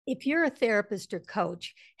If you're a therapist or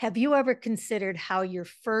coach, have you ever considered how your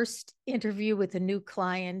first interview with a new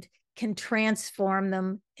client can transform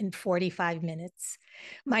them in 45 minutes?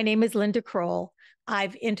 My name is Linda Kroll.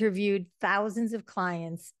 I've interviewed thousands of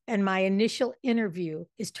clients, and my initial interview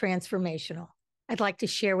is transformational. I'd like to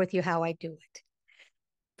share with you how I do it.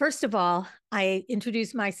 First of all, I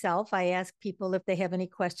introduce myself. I ask people if they have any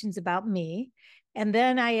questions about me, and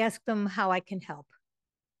then I ask them how I can help.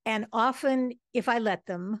 And often, if I let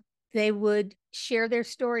them, they would share their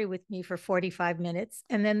story with me for 45 minutes,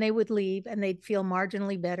 and then they would leave and they'd feel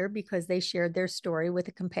marginally better because they shared their story with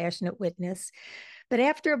a compassionate witness. But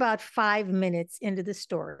after about 5 minutes into the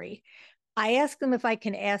story, I ask them if I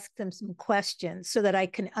can ask them some questions so that I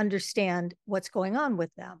can understand what's going on with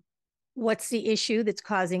them. What's the issue that's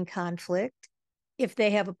causing conflict? If they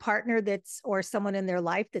have a partner or someone in their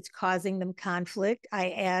life that's causing them conflict,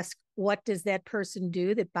 I ask, what does that person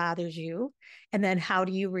do that bothers you? And then how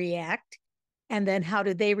do you react? And then how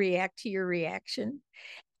do they react to your reaction?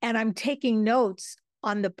 And I'm taking notes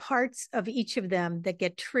on the parts of each of them that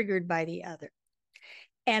get triggered by the other.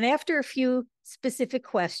 And after a few specific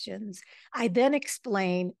questions, I then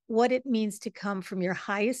explain what it means to come from your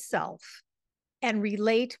highest self and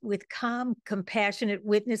relate with calm, compassionate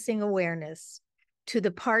witnessing awareness to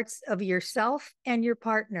the parts of yourself and your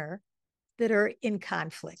partner that are in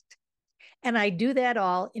conflict. And I do that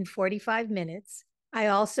all in 45 minutes. I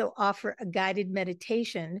also offer a guided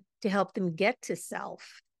meditation to help them get to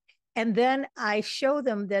self. And then I show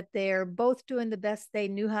them that they're both doing the best they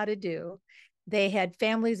knew how to do. They had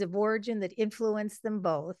families of origin that influenced them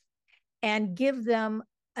both, and give them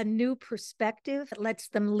a new perspective that lets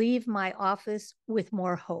them leave my office with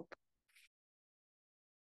more hope.